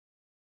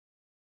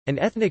An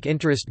ethnic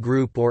interest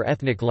group or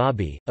ethnic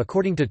lobby,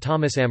 according to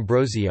Thomas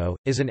Ambrosio,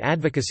 is an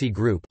advocacy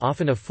group,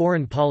 often a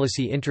foreign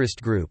policy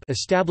interest group,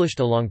 established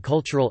along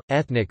cultural,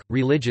 ethnic,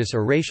 religious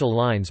or racial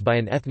lines by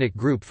an ethnic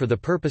group for the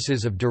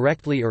purposes of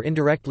directly or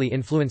indirectly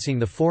influencing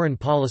the foreign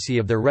policy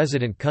of their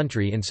resident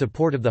country in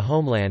support of the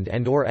homeland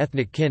and/or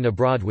ethnic kin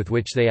abroad with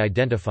which they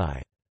identify.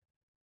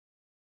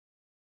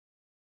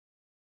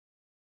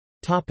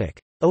 Topic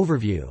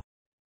overview.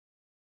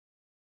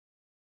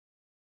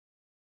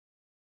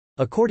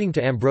 According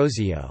to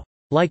Ambrosio,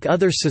 like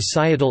other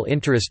societal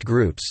interest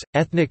groups,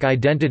 ethnic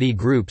identity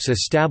groups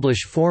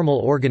establish formal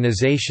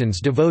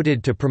organizations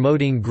devoted to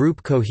promoting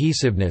group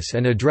cohesiveness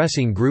and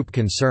addressing group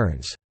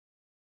concerns.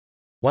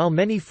 While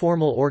many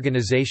formal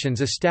organizations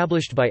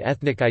established by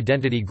ethnic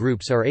identity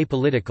groups are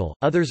apolitical,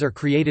 others are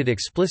created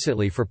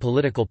explicitly for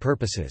political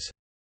purposes.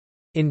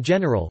 In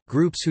general,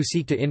 groups who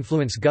seek to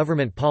influence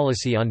government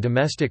policy on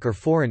domestic or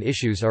foreign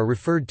issues are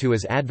referred to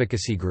as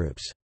advocacy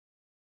groups.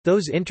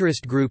 Those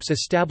interest groups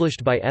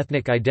established by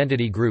ethnic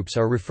identity groups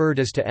are referred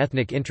as to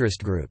ethnic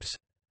interest groups.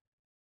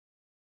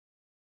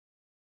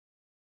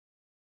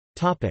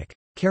 Topic: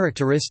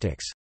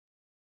 Characteristics.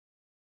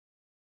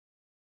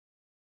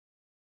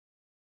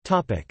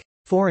 Topic: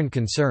 Foreign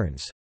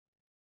concerns.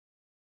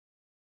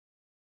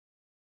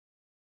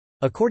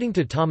 According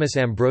to Thomas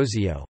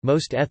Ambrosio,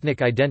 most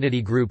ethnic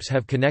identity groups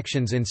have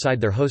connections inside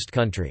their host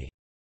country.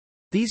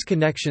 These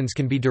connections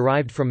can be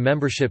derived from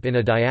membership in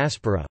a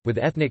diaspora, with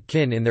ethnic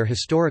kin in their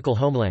historical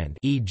homeland,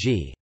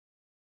 e.g.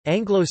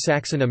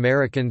 Anglo-Saxon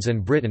Americans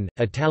and Britain,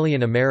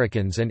 Italian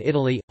Americans and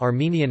Italy,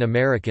 Armenian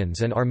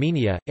Americans and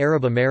Armenia,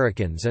 Arab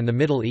Americans and the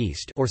Middle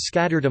East, or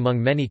scattered among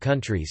many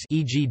countries,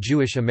 e.g.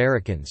 Jewish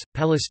Americans,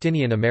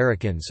 Palestinian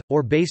Americans,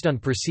 or based on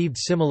perceived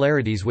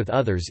similarities with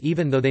others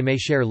even though they may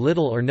share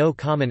little or no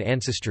common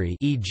ancestry,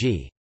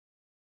 e.g.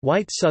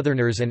 White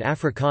Southerners and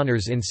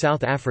Afrikaners in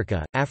South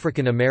Africa,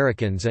 African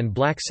Americans and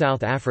Black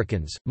South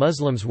Africans,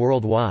 Muslims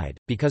worldwide,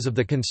 because of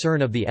the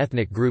concern of the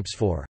ethnic groups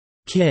for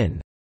kin.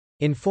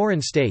 In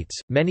foreign states,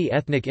 many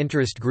ethnic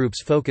interest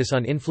groups focus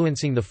on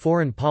influencing the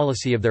foreign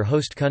policy of their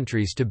host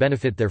countries to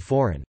benefit their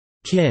foreign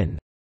kin,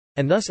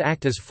 and thus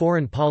act as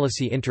foreign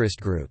policy interest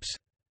groups.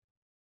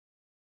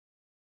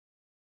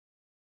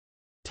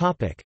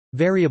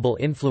 Variable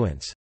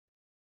influence.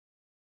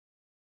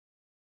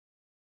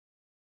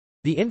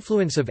 The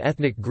influence of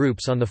ethnic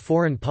groups on the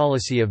foreign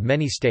policy of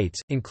many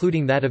states,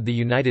 including that of the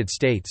United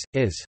States,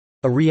 is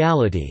a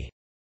reality,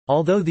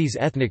 although these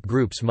ethnic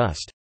groups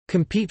must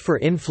compete for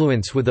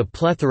influence with a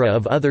plethora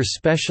of other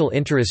special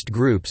interest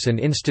groups and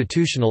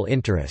institutional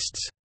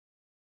interests.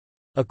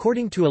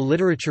 According to a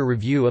literature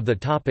review of the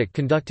topic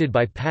conducted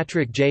by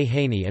Patrick J.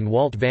 Haney and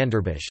Walt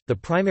Vanderbush, the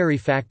primary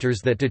factors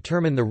that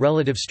determine the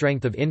relative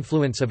strength of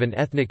influence of an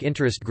ethnic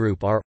interest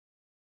group are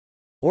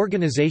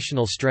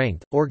organizational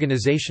strength,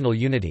 organizational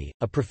unity,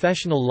 a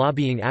professional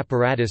lobbying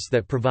apparatus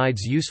that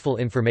provides useful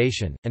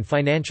information, and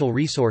financial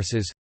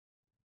resources.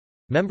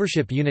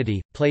 Membership unity,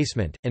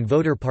 placement, and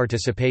voter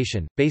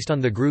participation, based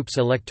on the group's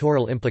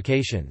electoral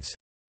implications.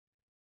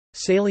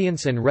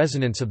 Salience and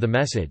resonance of the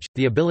message,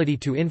 the ability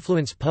to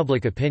influence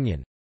public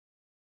opinion.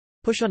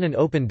 Push on an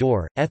open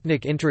door,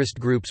 ethnic interest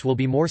groups will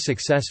be more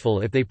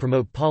successful if they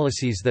promote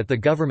policies that the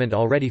government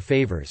already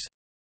favors.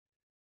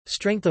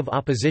 Strength of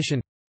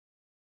opposition.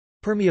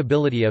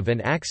 Permeability of and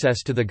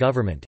access to the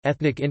government.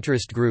 Ethnic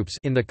interest groups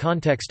in the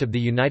context of the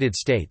United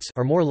States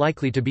are more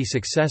likely to be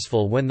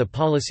successful when the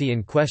policy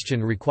in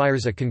question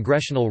requires a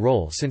congressional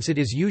role since it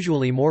is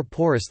usually more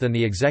porous than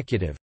the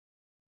executive.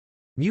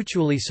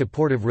 Mutually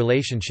supportive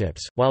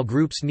relationships. While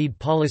groups need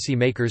policy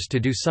makers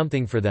to do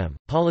something for them,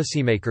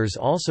 policymakers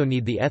also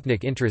need the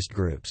ethnic interest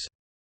groups.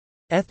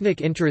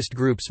 Ethnic interest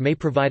groups may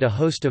provide a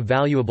host of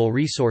valuable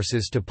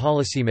resources to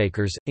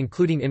policymakers,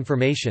 including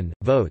information,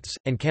 votes,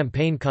 and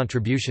campaign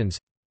contributions.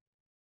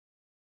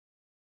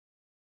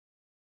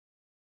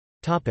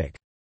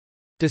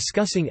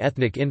 Discussing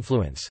ethnic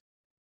influence.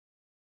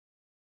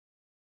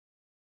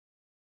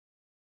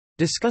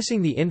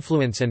 Discussing the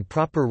influence and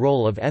proper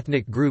role of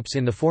ethnic groups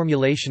in the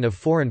formulation of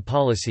foreign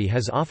policy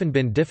has often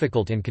been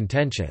difficult and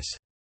contentious.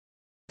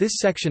 This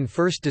section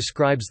first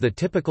describes the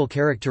typical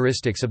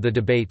characteristics of the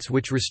debates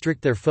which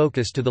restrict their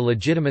focus to the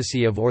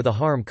legitimacy of or the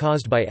harm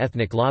caused by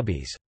ethnic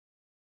lobbies.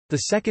 The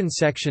second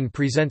section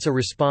presents a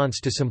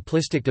response to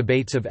simplistic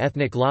debates of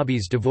ethnic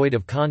lobbies devoid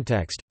of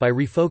context, by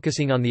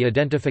refocusing on the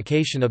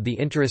identification of the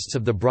interests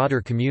of the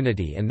broader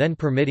community and then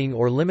permitting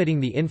or limiting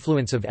the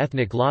influence of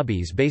ethnic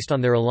lobbies based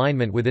on their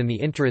alignment within the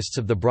interests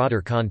of the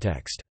broader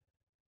context.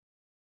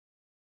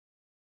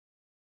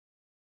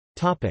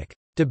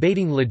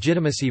 Debating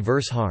legitimacy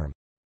versus harm.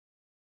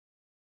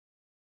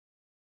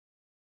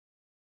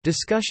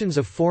 Discussions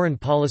of foreign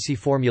policy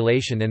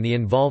formulation and the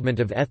involvement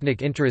of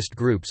ethnic interest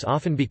groups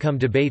often become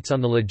debates on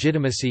the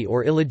legitimacy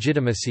or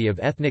illegitimacy of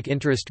ethnic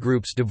interest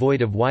groups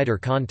devoid of wider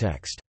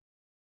context.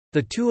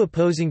 The two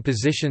opposing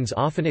positions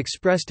often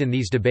expressed in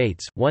these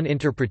debates, one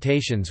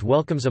interpretations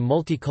welcomes a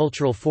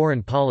multicultural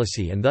foreign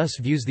policy and thus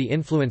views the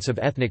influence of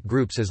ethnic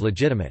groups as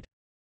legitimate.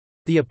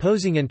 The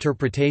opposing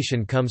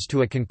interpretation comes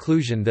to a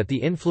conclusion that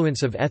the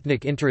influence of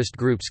ethnic interest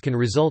groups can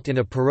result in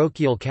a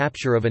parochial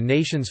capture of a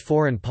nation's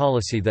foreign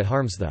policy that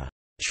harms the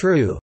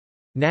true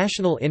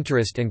national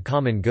interest and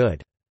common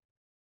good.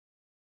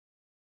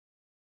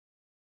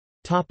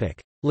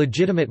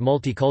 Legitimate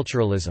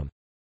multiculturalism.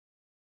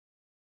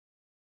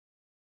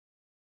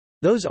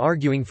 Those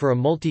arguing for a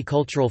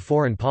multicultural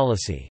foreign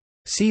policy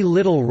see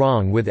little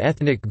wrong with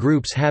ethnic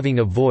groups having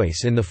a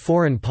voice in the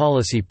foreign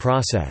policy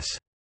process.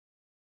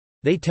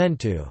 They tend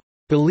to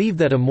believe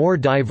that a more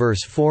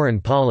diverse foreign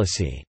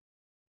policy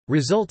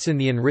results in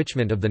the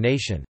enrichment of the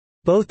nation,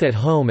 both at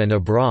home and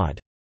abroad.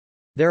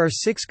 There are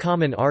 6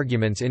 common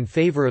arguments in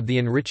favor of the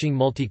enriching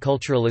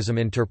multiculturalism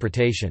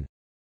interpretation.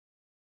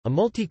 A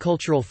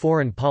multicultural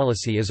foreign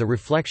policy is a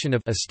reflection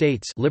of a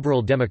state's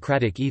liberal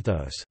democratic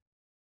ethos.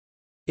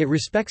 It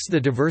respects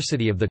the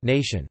diversity of the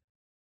nation.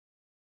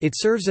 It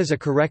serves as a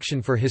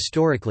correction for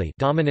historically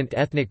dominant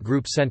ethnic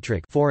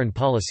group-centric foreign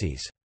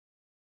policies.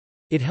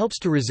 It helps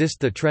to resist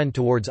the trend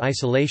towards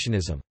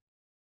isolationism.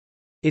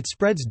 It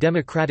spreads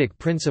democratic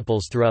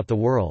principles throughout the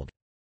world.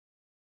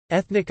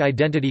 Ethnic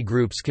identity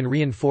groups can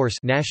reinforce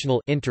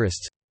national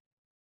interests.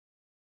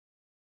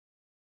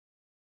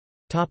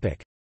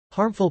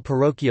 Harmful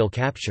parochial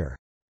capture.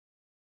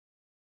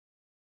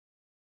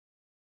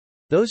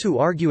 Those who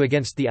argue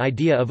against the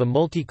idea of a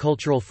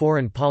multicultural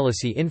foreign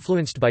policy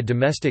influenced by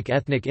domestic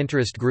ethnic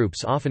interest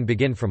groups often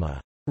begin from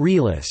a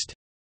realist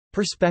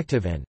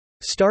perspective and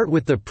start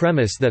with the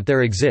premise that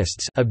there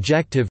exists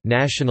objective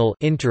national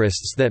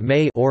interests that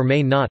may or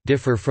may not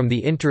differ from the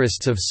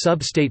interests of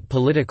sub-state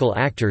political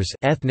actors,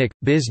 ethnic,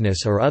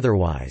 business or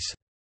otherwise.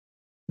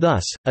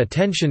 Thus, a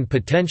tension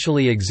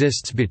potentially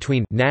exists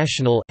between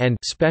national and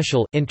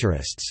special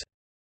interests.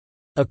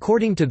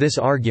 According to this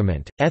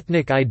argument,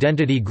 ethnic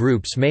identity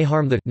groups may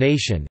harm the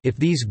nation if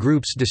these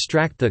groups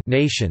distract the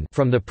nation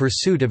from the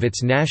pursuit of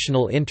its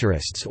national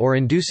interests or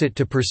induce it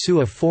to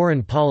pursue a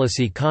foreign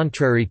policy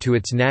contrary to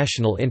its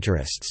national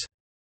interests.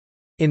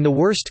 In the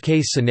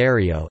worst-case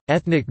scenario,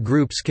 ethnic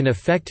groups can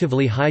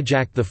effectively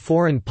hijack the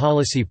foreign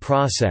policy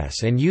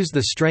process and use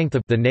the strength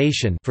of the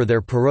nation for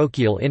their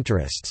parochial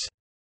interests.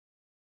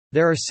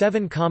 There are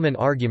 7 common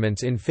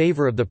arguments in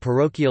favor of the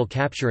parochial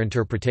capture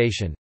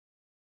interpretation.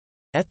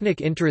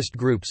 Ethnic interest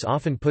groups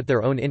often put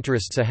their own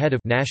interests ahead of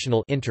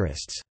national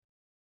interests.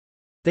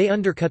 They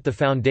undercut the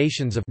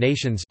foundations of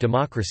nations'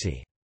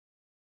 democracy.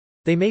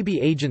 They may be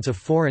agents of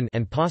foreign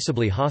and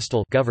possibly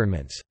hostile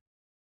governments.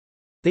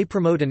 They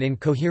promote an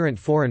incoherent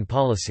foreign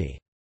policy.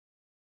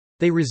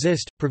 They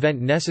resist, prevent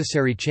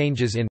necessary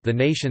changes in the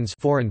nation's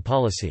foreign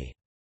policy.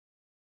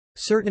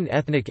 Certain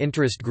ethnic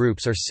interest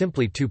groups are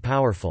simply too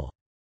powerful.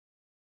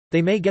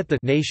 They may get the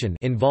nation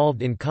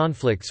involved in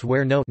conflicts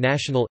where no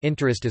national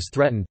interest is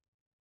threatened.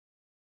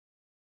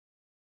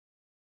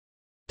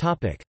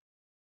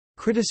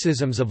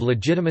 Criticisms of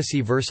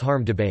legitimacy versus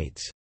harm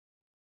debates.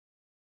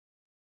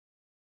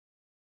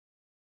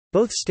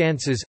 Both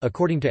stances,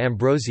 according to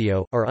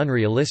Ambrosio, are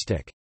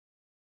unrealistic.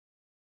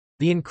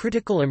 The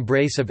uncritical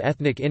embrace of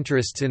ethnic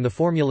interests in the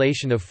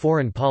formulation of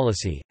foreign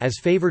policy, as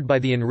favored by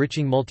the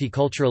enriching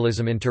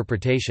multiculturalism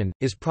interpretation,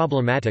 is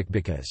problematic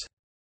because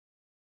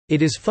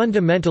it is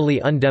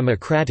fundamentally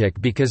undemocratic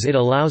because it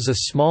allows a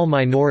small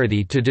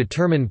minority to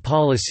determine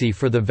policy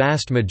for the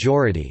vast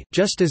majority,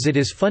 just as it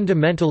is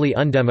fundamentally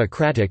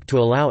undemocratic to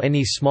allow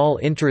any small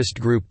interest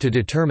group to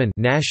determine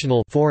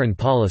national foreign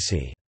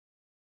policy.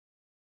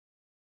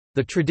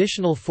 The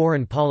traditional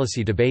foreign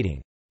policy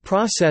debating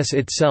process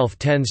itself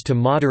tends to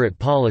moderate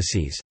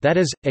policies, that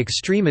is,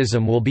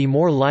 extremism will be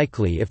more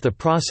likely if the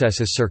process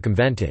is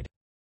circumvented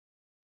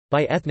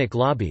by ethnic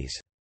lobbies.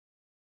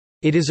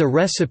 It is a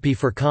recipe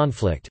for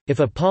conflict. If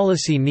a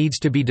policy needs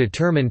to be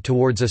determined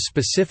towards a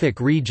specific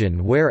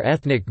region where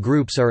ethnic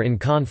groups are in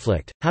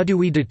conflict, how do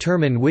we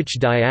determine which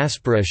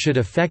diaspora should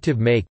effective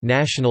make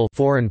national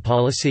foreign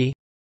policy?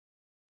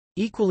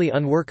 Equally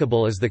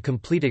unworkable is the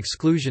complete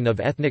exclusion of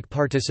ethnic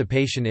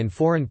participation in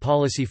foreign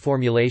policy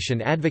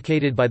formulation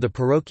advocated by the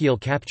parochial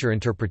capture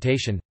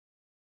interpretation.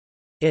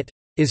 It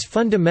is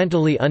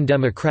fundamentally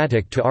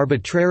undemocratic to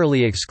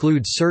arbitrarily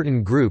exclude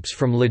certain groups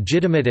from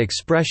legitimate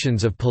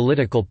expressions of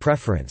political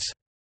preference.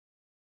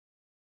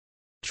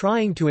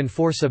 Trying to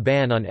enforce a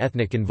ban on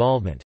ethnic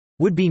involvement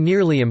would be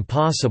nearly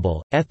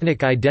impossible.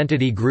 Ethnic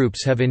identity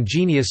groups have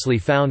ingeniously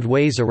found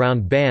ways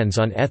around bans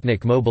on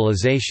ethnic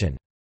mobilization.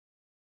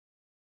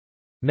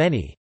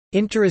 Many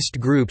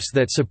interest groups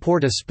that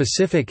support a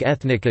specific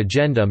ethnic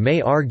agenda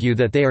may argue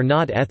that they are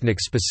not ethnic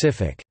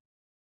specific.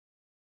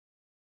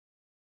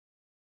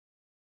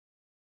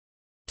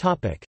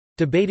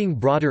 Debating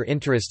broader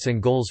interests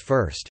and goals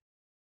first.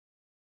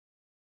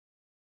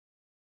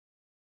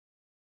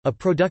 A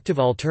productive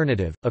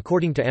alternative,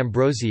 according to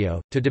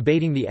Ambrosio, to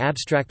debating the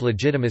abstract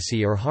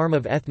legitimacy or harm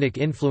of ethnic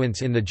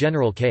influence in the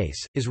general case,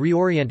 is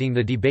reorienting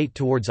the debate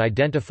towards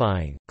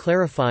identifying,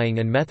 clarifying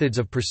and methods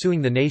of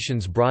pursuing the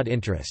nation's broad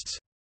interests.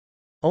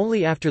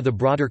 Only after the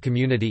broader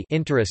community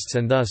interests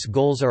and thus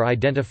goals are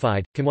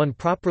identified, can one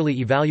properly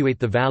evaluate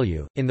the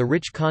value, in the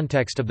rich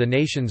context of the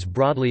nation's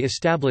broadly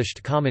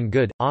established common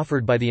good,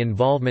 offered by the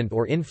involvement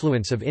or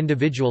influence of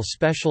individual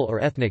special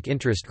or ethnic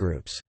interest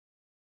groups.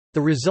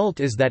 The result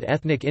is that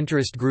ethnic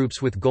interest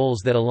groups with goals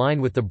that align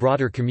with the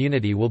broader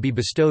community will be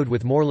bestowed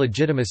with more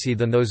legitimacy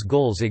than those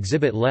goals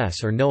exhibit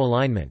less or no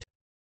alignment.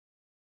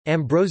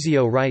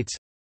 Ambrosio writes,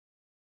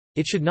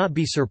 "It should not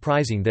be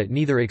surprising that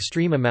neither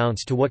extreme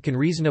amounts to what can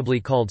reasonably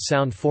be called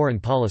sound foreign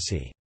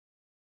policy.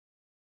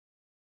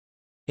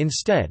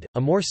 Instead,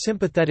 a more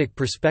sympathetic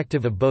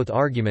perspective of both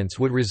arguments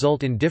would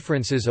result in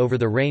differences over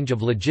the range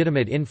of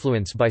legitimate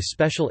influence by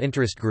special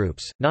interest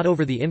groups, not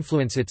over the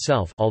influence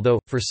itself, although,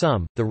 for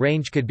some, the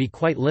range could be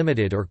quite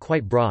limited or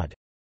quite broad.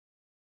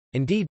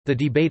 Indeed, the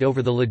debate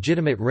over the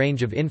legitimate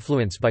range of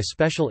influence by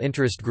special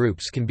interest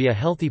groups can be a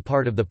healthy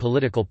part of the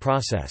political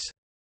process.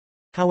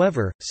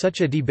 However, such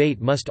a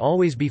debate must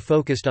always be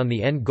focused on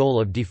the end goal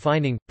of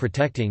defining,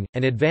 protecting,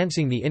 and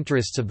advancing the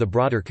interests of the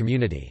broader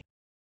community.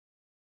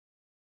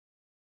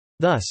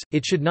 Thus,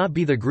 it should not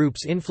be the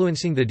groups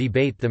influencing the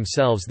debate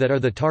themselves that are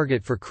the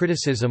target for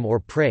criticism or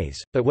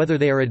praise, but whether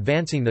they are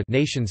advancing the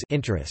nation's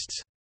interests.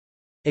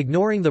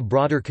 Ignoring the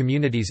broader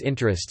community's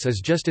interests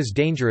is just as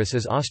dangerous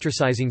as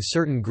ostracizing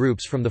certain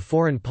groups from the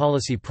foreign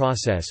policy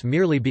process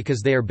merely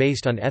because they are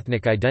based on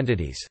ethnic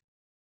identities."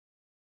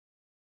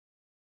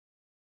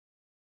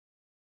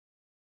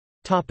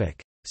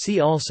 See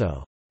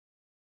also: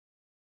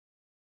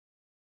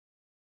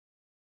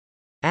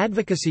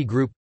 Advocacy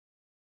group,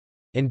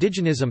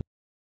 Indigenism,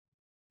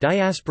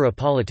 Diaspora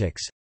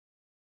politics,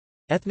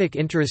 Ethnic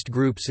interest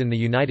groups in the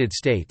United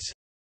States,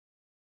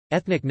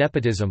 Ethnic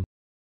nepotism,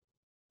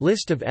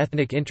 List of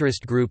ethnic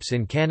interest groups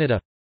in Canada,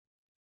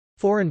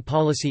 Foreign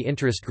policy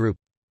interest group.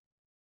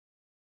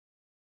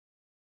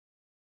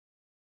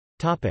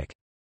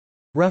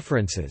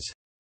 References.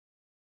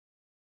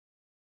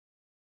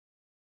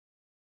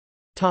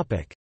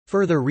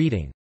 Further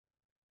reading.